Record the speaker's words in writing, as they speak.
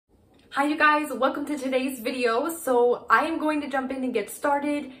Hi you guys, welcome to today's video. So I am going to jump in and get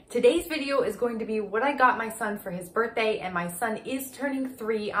started. Today's video is going to be what I got my son for his birthday, and my son is turning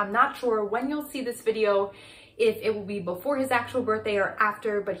 3. I'm not sure when you'll see this video, if it will be before his actual birthday or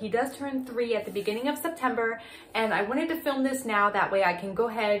after, but he does turn 3 at the beginning of September, and I wanted to film this now, that way I can go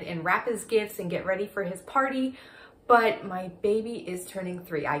ahead and wrap his gifts and get ready for his party. But my baby is turning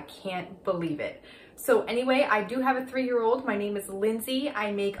 3. I can't believe it. So anyway, I do have a 3-year-old. My name is Lindsay.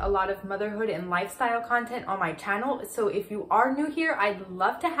 I make a lot of motherhood and lifestyle content on my channel. So if you are new here, I'd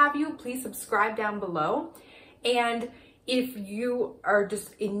love to have you. Please subscribe down below. And if you are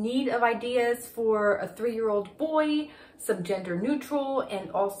just in need of ideas for a 3-year-old boy, some gender neutral, and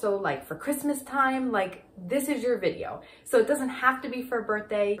also like for Christmas time, like this is your video. So it doesn't have to be for a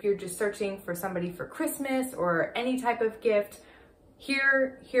birthday. If you're just searching for somebody for Christmas or any type of gift,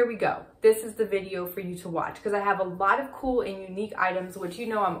 here we go. This is the video for you to watch, because I have a lot of cool and unique items, which you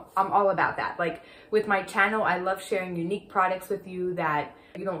know I'm all about that. Like with my channel, I love sharing unique products with you that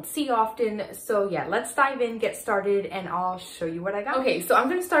you don't see often. So yeah, let's dive in, get started, and I'll show you what I got. Okay, so I'm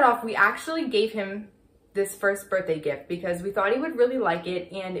gonna start off. We actually gave him this first birthday gift because we thought he would really like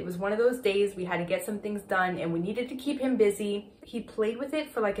it, and it was one of those days we had to get some things done and we needed to keep him busy. He played with it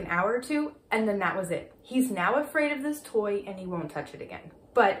for like an hour or two, and then that was it. He's now afraid of this toy and he won't touch it again.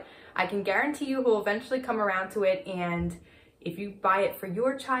 But I can guarantee you he'll eventually come around to it, and if you buy it for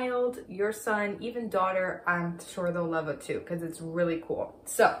your child, your son, even daughter, I'm sure they'll love it too, because it's really cool.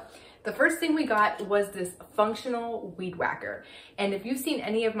 So the first thing we got was this functional weed whacker. And if you've seen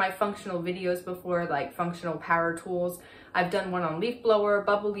any of my functional videos before, like functional power tools, I've done one on leaf blower,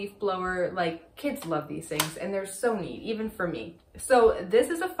 bubble leaf blower, like kids love these things and they're so neat, even for me. So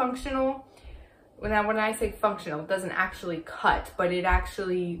this is a functional, when I say functional, it doesn't actually cut, but it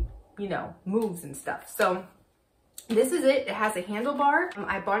actually, you know, moves and stuff. So this is it. It has a handlebar.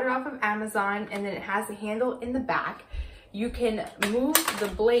 I bought it off of Amazon, and then it has a handle in the back. You can move the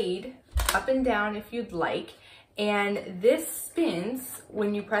blade up and down if you'd like, and this spins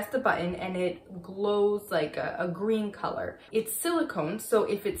when you press the button and it glows like a green color. It's silicone, so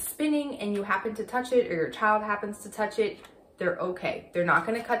if it's spinning and you happen to touch it or your child happens to touch it, they're okay. They're not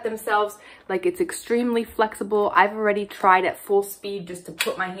gonna cut themselves. Like, it's extremely flexible. I've already tried at full speed just to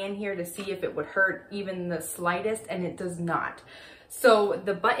put my hand here to see if it would hurt even the slightest, and it does not. So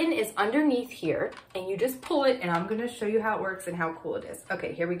the button is underneath here, and you just pull it, and I'm gonna show you how it works and how cool it is.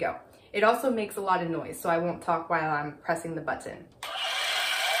 Okay, here we go. It also makes a lot of noise, so I won't talk while I'm pressing the button.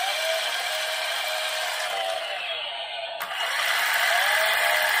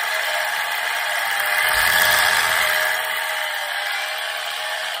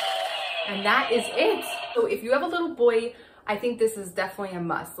 And that is it. So if you have a little boy, I think this is definitely a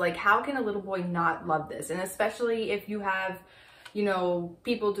must. Like, how can a little boy not love this? And especially if you have, you know,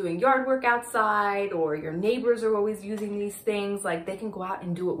 people doing yard work outside, or your neighbors are always using these things, like they can go out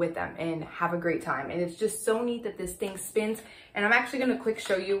and do it with them and have a great time. And it's just so neat that this thing spins. And I'm actually gonna quick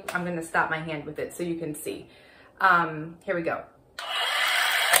show you. I'm gonna stop my hand with it so you can see. Here we go.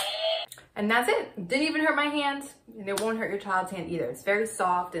 And that's it. Didn't even hurt my hand, and it won't hurt your child's hand either. It's very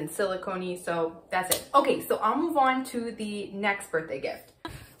soft and silicone-y, so that's it. Okay, so I'll move on to the next birthday gift.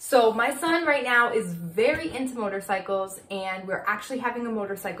 So my son right now is very into motorcycles, and we're actually having a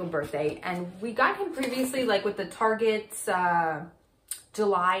motorcycle birthday. And we got him previously, like with the Target's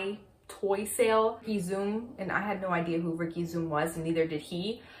July toy sale, Ricky Zoom, and I had no idea who Ricky Zoom was, and neither did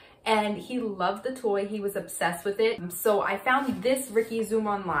he. And he loved the toy. He was obsessed with it. So I found this Ricky Zoom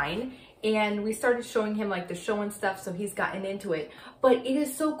online, and we started showing him like the show and stuff, so he's gotten into it. But it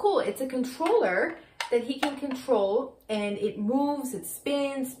is so cool. It's a controller that he can control, and it moves, it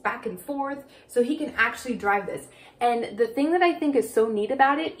spins back and forth, so he can actually drive this. And the thing that I think is so neat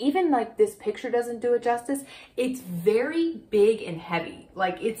about it, even like this picture doesn't do it justice, it's very big and heavy.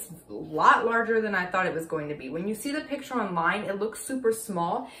 Like, it's a lot larger than I thought it was going to be. When you see the picture online, it looks super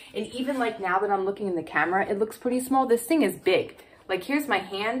small, and even like now that I'm looking in the camera, it looks pretty small. This thing is big. Like, here's my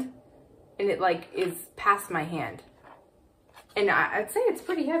hand, and it like is past my hand. And I'd say it's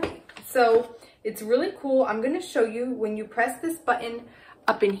pretty heavy. So it's really cool. I'm gonna show you, when you press this button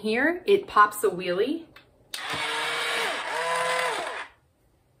up in here, it pops a wheelie.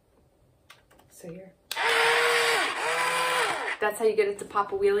 So here. That's how you get it to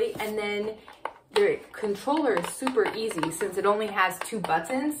pop a wheelie. And then the controller is super easy since it only has 2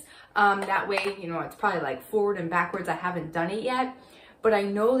 buttons. That way, you know, it's probably like forward and backwards. I haven't done it yet. but I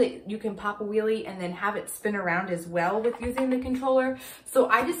know that you can pop a wheelie and then have it spin around as well with using the controller. So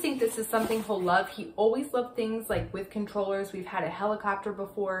I just think this is something he'll love. He always loved things like with controllers. We've had a helicopter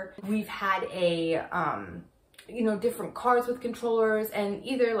before. We've had a you know, different cars with controllers, and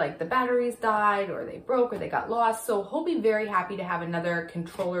either like the batteries died or they broke or they got lost. So he'll be very happy to have another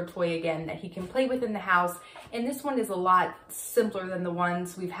controller toy again that he can play with in the house. And this one is a lot simpler than the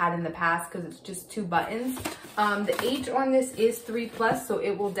ones we've had in the past because it's just 2 buttons. The age on this is 3+, so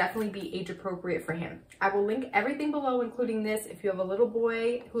it will definitely be age appropriate for him. I will link everything below, including this. If you have a little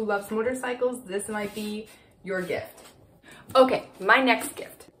boy who loves motorcycles, this might be your gift. Okay, my next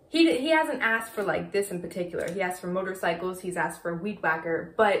gift. He hasn't asked for like this in particular. He asked for motorcycles, he's asked for a weed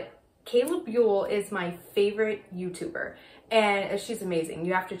whacker, but Kayla Buell is my favorite YouTuber, and she's amazing.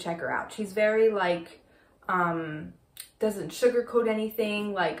 You have to check her out. She's very like, doesn't sugarcoat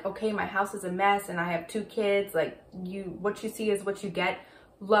anything. Like, okay, my house is a mess and I have 2 kids. Like, what you see is what you get.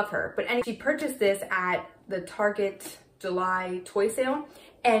 Love her. But anyway, she purchased this at the Target July toy sale,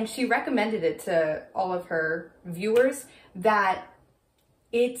 and she recommended it to all of her viewers. That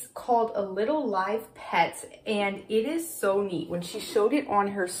it's called a Little Live Pets, and it is so neat. When she showed it on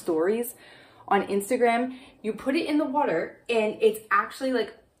her stories on Instagram, you put it in the water and it's actually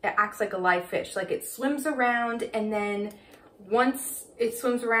like, it acts like a live fish. Like, it swims around, and then once it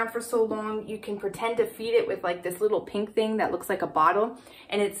swims around for so long, you can pretend to feed it with like this little pink thing that looks like a bottle,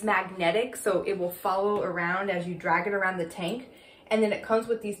 and it's magnetic, so it will follow around as you drag it around the tank. And then it comes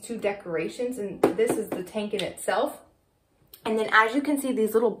with these 2 decorations, and this is the tank in itself. And then as you can see,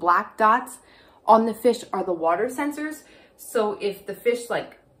 these little black dots on the fish are the water sensors. So if the fish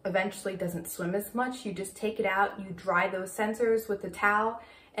like eventually doesn't swim as much, you just take it out, you dry those sensors with a towel,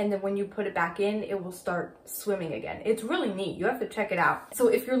 and then when you put it back in, it will start swimming again. It's really neat. You have to check it out. So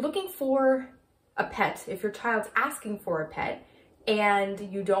if you're looking for a pet, if your child's asking for a pet and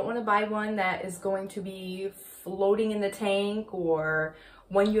you don't want to buy one that is going to be floating in the tank, or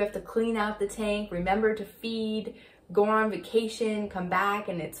when you have to clean out the tank, remember to feed, go on vacation, come back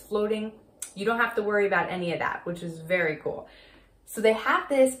and it's floating, you don't have to worry about any of that, which is very cool. So they have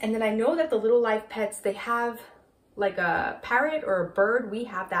this, and then I know that the Little Live Pets, they have like a parrot or a bird. We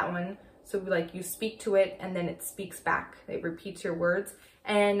have that one. So like you speak to it and then it speaks back. It repeats your words.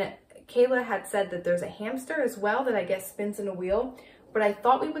 And Kayla had said that there's a hamster as well that I guess spins in a wheel. But I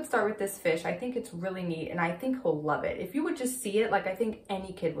thought we would start with this fish. I think it's really neat, and I think he'll love it. If you would just see it, like, I think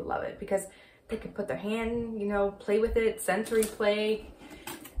any kid would love it, because they could put their hand, you know, play with it, sensory play,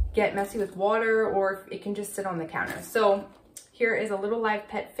 get messy with water, or it can just sit on the counter. So here is a Little Live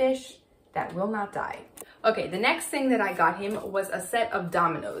Pet fish that will not die. Okay, the next thing that I got him was a set of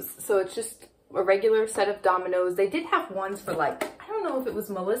dominoes. So it's just a regular set of dominoes. They did have ones for like, I don't know if it was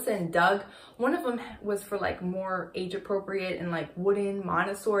Melissa and Doug. One of them was for like more age appropriate and like wooden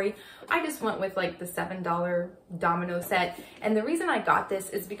Montessori. I just went with like the $7 domino set. And the reason I got this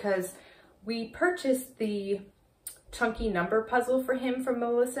is because we purchased the chunky number puzzle for him from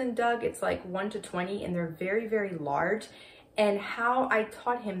Melissa and Doug. It's like 1 to 20, and they're very, very large. And how I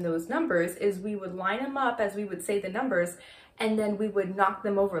taught him those numbers is we would line them up as we would say the numbers, and then we would knock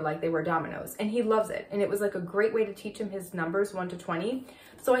them over like they were dominoes. And he loves it. And it was like a great way to teach him his numbers 1 to 20.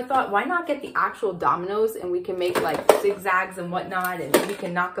 So I thought, why not get the actual dominoes, and we can make like zigzags and whatnot, and we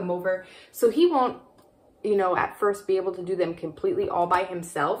can knock them over. So he won't, you know, at first be able to do them completely all by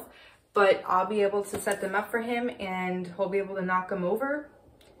himself, but I'll be able to set them up for him and he'll be able to knock them over.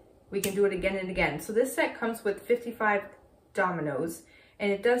 We can do it again and again. So this set comes with 55 dominoes,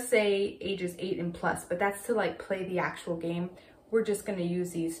 and it does say ages 8 and plus, but that's to like play the actual game. We're just gonna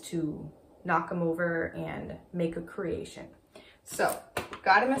use these to knock them over and make a creation. So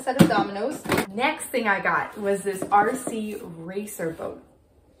got him a set of dominoes. Next thing I got was this RC racer boat.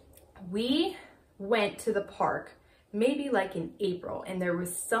 We went to the park maybe like in April, and there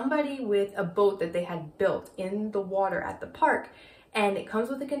was somebody with a boat that they had built in the water at the park, and it comes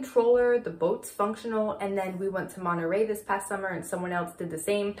with a controller, the boat's functional. And then we went to Monterey this past summer and someone else did the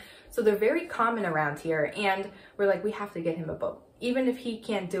same. So they're very common around here, and we're like, we have to get him a boat. Even if he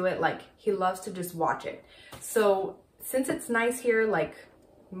can't do it, like, he loves to just watch it. So since it's nice here like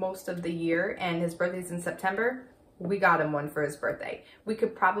most of the year, and his birthday's in September, we got him one for his birthday. We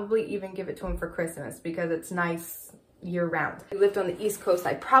could probably even give it to him for Christmas because it's nice year round. If he lived on the East Coast,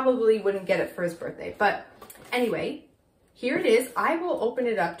 I probably wouldn't get it for his birthday. But anyway, here it is. I will open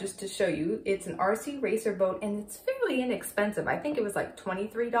it up just to show you. It's an RC racer boat, and it's fairly inexpensive. I think it was like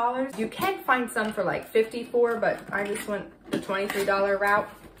 $23. You can find some for like $54, but I just went the $23 route.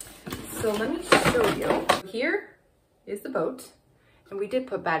 So let me show you. Here is the boat, and we did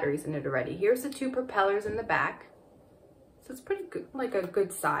put batteries in it already. Here's the 2 propellers in the back. So it's pretty good, like a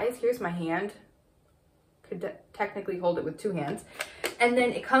good size. Here's my hand. Could technically hold it with 2 hands. And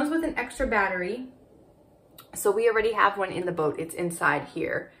then it comes with an extra battery. So we already have one in the boat. It's inside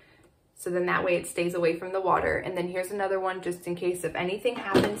here. So then that way it stays away from the water. And then here's another one just in case if anything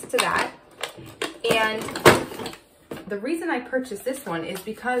happens to that. And the reason I purchased this one is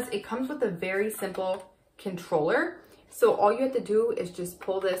because it comes with a very simple controller. So all you have to do is just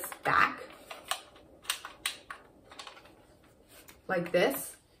pull this back like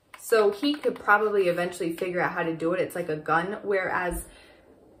this. So he could probably eventually figure out how to do it. It's like a gun, whereas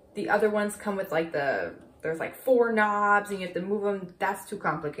the other ones come with like there's like 4 knobs and you have to move them. That's too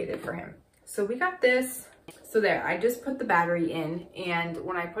complicated for him. So we got this. So there, I just put the battery in, and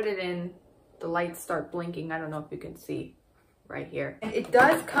when I put it in, the lights start blinking. I don't know if you can see right here. And it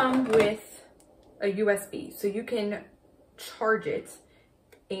does come with a USB, so you can charge it.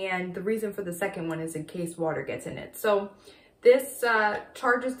 And the reason for the second one is in case water gets in it. So this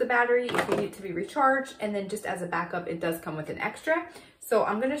charges the battery if you need it to be recharged, and then just as a backup, it does come with an extra. So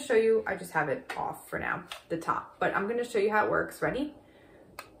I'm gonna show you, I just have it off for now, the top, but I'm gonna show you how it works. Ready?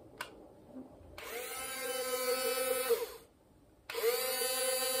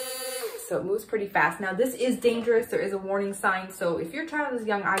 So it moves pretty fast. Now this is dangerous, there is a warning sign, so if your child is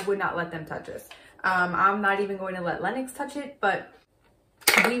young, I would not let them touch this. I'm not even going to let Lennix touch it, but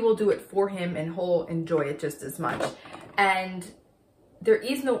we will do it for him and he'll enjoy it just as much. And there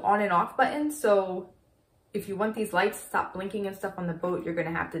is no on and off button, so if you want these lights to stop blinking and stuff on the boat, you're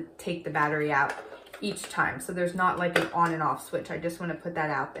gonna have to take the battery out each time. So there's not like an on and off switch. I just wanna put that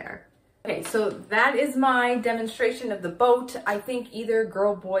out there. Okay, so that is my demonstration of the boat. I think either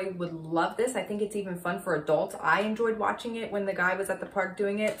girl, boy would love this. I think it's even fun for adults. I enjoyed watching it when the guy was at the park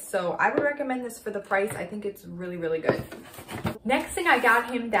doing it. So I would recommend this for the price. I think it's really, really good. Next thing I got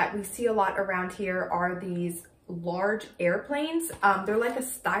him that we see a lot around here are these large airplanes. They're like a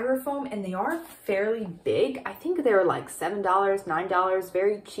styrofoam and they are fairly big. I think they're like $7, $9,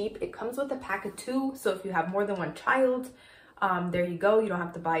 very cheap. It comes with a pack of 2. So if you have more than one child, there you go. You don't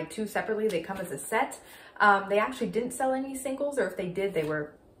have to buy 2 separately. They come as a set. They actually didn't sell any singles, or if they did, they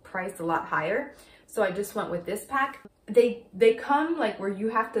were priced a lot higher. So I just went with this pack. They come like where you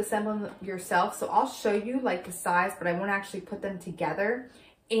have to assemble them yourself. So I'll show you like the size, but I won't actually put them together.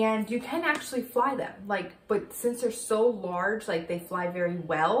 And you can actually fly them, like, but since they're so large, like they fly very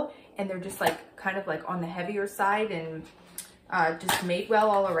well, and they're just like kind of like on the heavier side and just made well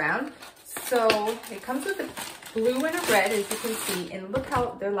all around. So it comes with a blue and a red, as you can see, and look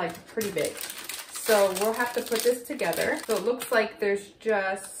how they're like pretty big. So we'll have to put this together. So it looks like there's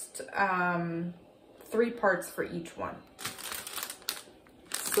just 3 parts for each one.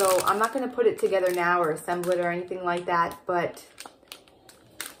 So I'm not gonna put it together now or assemble it or anything like that, but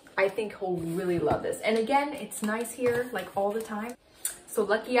I think he'll really love this. And again, it's nice here like all the time. So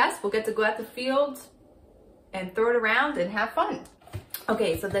lucky us, we'll get to go out the field and throw it around and have fun.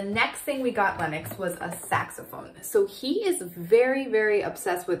 Okay, so the next thing we got Lennix was a saxophone. So he is very, very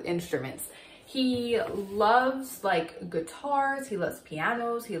obsessed with instruments. He loves like guitars, he loves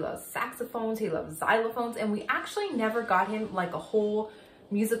pianos, he loves saxophones, he loves xylophones, and we actually never got him like a whole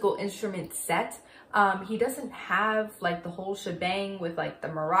musical instrument set. He doesn't have like the whole shebang with like the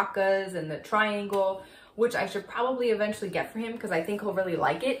maracas and the triangle, which I should probably eventually get for him because I think he'll really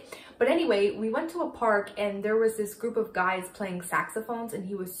like it. But anyway, we went to a park and there was this group of guys playing saxophones and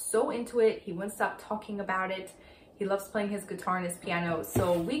he was so into it. He wouldn't stop talking about it. He loves playing his guitar and his piano.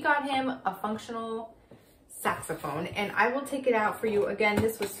 So we got him a functional saxophone and I will take it out for you. Again,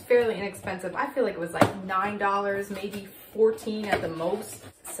 this was fairly inexpensive. I feel like it was like $9, maybe $14 at the most.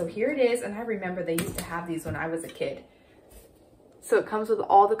 So here it is, and I remember they used to have these when I was a kid. So it comes with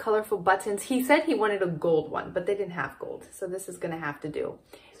all the colorful buttons. He said he wanted a gold one, but they didn't have gold. So this is gonna have to do.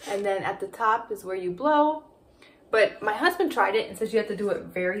 And then at the top is where you blow. But my husband tried it and says you have to do it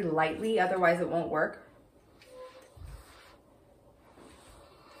very lightly, otherwise it won't work.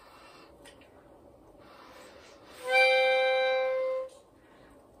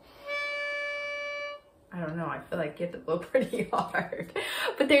 I don't know, I feel like you have to blow pretty hard.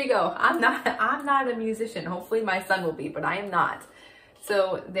 But there you go. I'm not a musician. Hopefully my son will be, but I am not.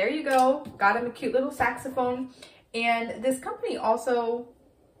 So there you go. Got him a cute little saxophone. And this company also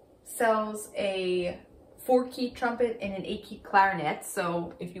sells a 4-key trumpet and an 8-key clarinet.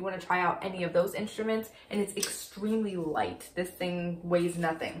 So if you want to try out any of those instruments, and it's extremely light. This thing weighs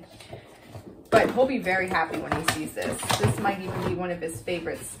nothing. But he'll be very happy when he sees this. This might even be one of his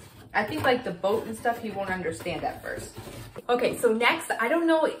favorites. I think like the boat and stuff, he won't understand at first. Okay, so next, I don't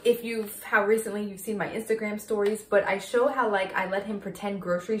know if how recently you've seen my Instagram stories, but I show how like I let him pretend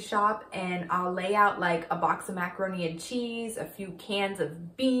grocery shop and I'll lay out like a box of macaroni and cheese, a few cans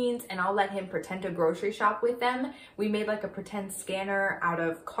of beans, and I'll let him pretend to grocery shop with them. We made like a pretend scanner out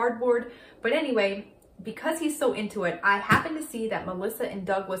of cardboard. But anyway, because he's so into it, I happened to see that Melissa and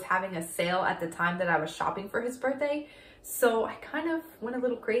Doug was having a sale at the time that I was shopping for his birthday. So I kind of went a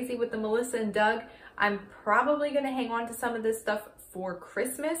little crazy with the Melissa and Doug. I'm probably going to hang on to some of this stuff for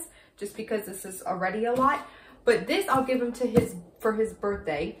Christmas just because this is already a lot. But this I'll give him for his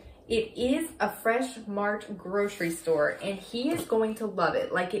birthday. It is a Fresh Mart grocery store and he is going to love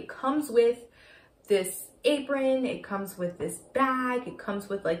it. Like, it comes with this apron, it comes with this bag, it comes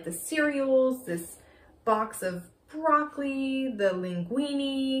with like the cereals, this box of broccoli, the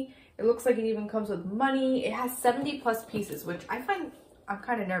linguine. It looks like it even comes with money. It has 70 plus pieces, which I find I'm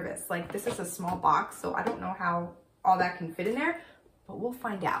kind of nervous. Like, this is a small box, so I don't know how all that can fit in there, but we'll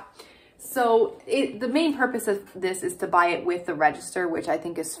find out. So the main purpose of this is to buy it with the register, which I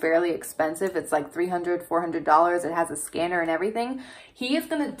think is fairly expensive. It's like $300, $400. It has a scanner and everything. He is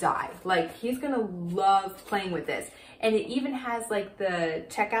gonna die. Like, he's gonna love playing with this. And it even has like the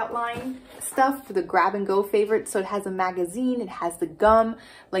checkout line stuff for the grab and go favorites. So it has a magazine, it has the gum.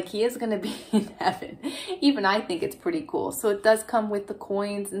 Like, he is gonna be in heaven. Even I think it's pretty cool. So it does come with the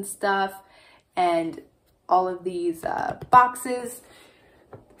coins and stuff and all of these boxes.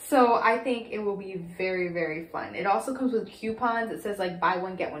 So I think it will be very, very fun. It also comes with coupons. It says like buy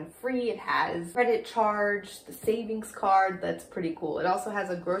one, get one free. It has credit charge, the savings card. That's pretty cool. It also has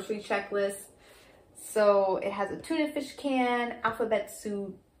a grocery checklist. So it has a tuna fish can, alphabet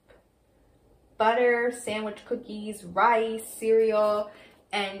soup, butter, sandwich cookies, rice, cereal,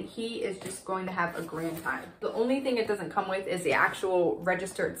 and he is just going to have a grand time. The only thing it doesn't come with is the actual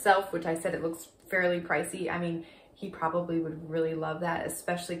register itself, which I said it looks fairly pricey. I mean, he probably would really love that,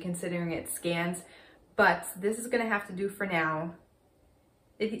 especially considering it scans. But this is gonna have to do for now.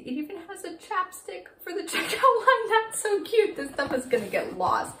 It even has a chapstick for the checkout line. That's so cute. This stuff is gonna get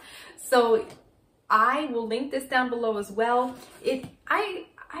lost. So I will link this down below as well. I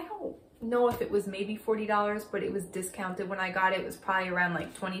don't know if it was maybe $40, but it was discounted when I got it. It was probably around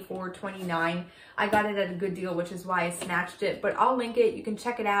like $24, $29. I got it at a good deal, which is why I snatched it, but I'll link it. You can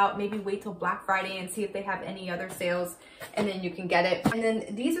check it out. Maybe wait till Black Friday and see if they have any other sales, and then you can get it. And then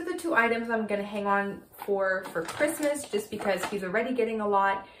these are the two items I'm gonna hang on for Christmas, just because he's already getting a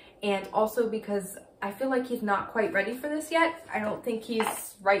lot, and also because I feel like he's not quite ready for this yet. I don't think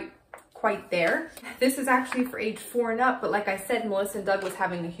he's quite there. This is actually for age 4 and up, but like I said, Melissa and Doug was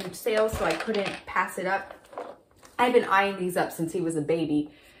having a huge sale, so I couldn't pass it up. I've been eyeing these up since he was a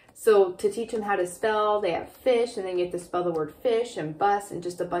baby. So to teach him how to spell, they have fish, and then you have to spell the word fish and bus and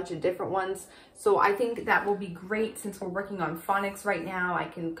just a bunch of different ones. So I think that will be great since we're working on phonics right now. I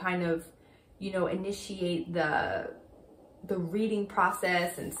can kind of, you know, initiate the reading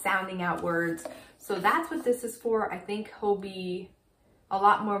process and sounding out words. So that's what this is for. I think he'll be a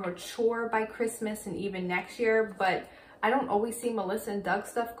lot more mature by Christmas and even next year, but I don't always see Melissa and Doug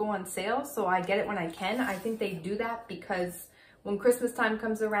stuff go on sale, so I get it when I can. I think they do that because when Christmas time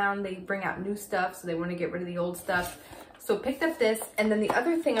comes around, they bring out new stuff, so they want to get rid of the old stuff. So picked up this, and then the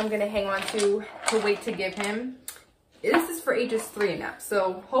other thing I'm gonna hang on to wait to give him, this is for ages 3 and up,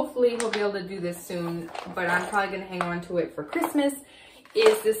 so hopefully he'll be able to do this soon, but I'm probably gonna hang on to it for Christmas,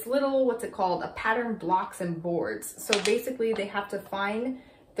 is this little, what's it called, a pattern blocks and boards. So basically they have to find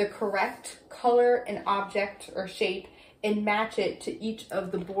the correct color and object or shape and match it to each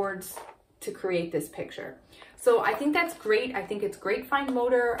of the boards to create this picture. So I think that's great. I think it's great fine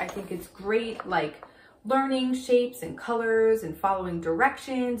motor. I think it's great like learning shapes and colors and following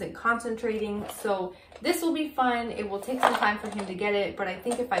directions and concentrating. So this will be fun. It will take some time for him to get it, but I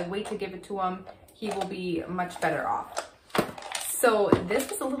think if I wait to give it to him, he will be much better off. So this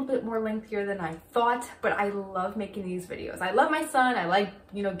was a little bit more lengthier than I thought, but I love making these videos. I love my son. I like,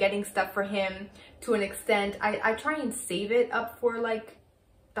 you know, getting stuff for him to an extent. I try and save it up for like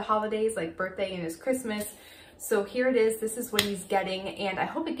the holidays, like birthday and his Christmas. So here it is. This is what he's getting. And I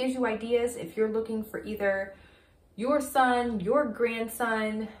hope it gives you ideas if you're looking for either your son, your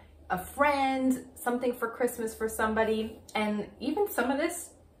grandson, a friend, something for Christmas for somebody. And even some of this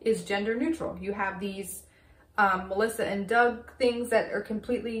is gender neutral. You have these Melissa and Doug things that are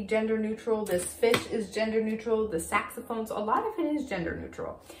completely gender neutral. This fish is gender neutral. The saxophones, a lot of it is gender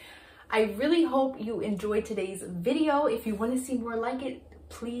neutral. I really hope you enjoyed today's video. If you want to see more like it,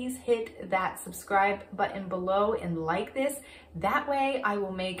 please hit that subscribe button below and like this. That way I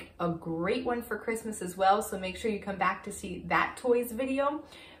will make a great one for Christmas as well. So make sure you come back to see that toys video.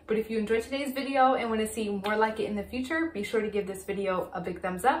 But if you enjoyed today's video and want to see more like it in the future, be sure to give this video a big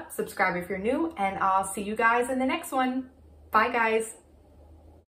thumbs up, subscribe if you're new, and I'll see you guys in the next one. Bye guys.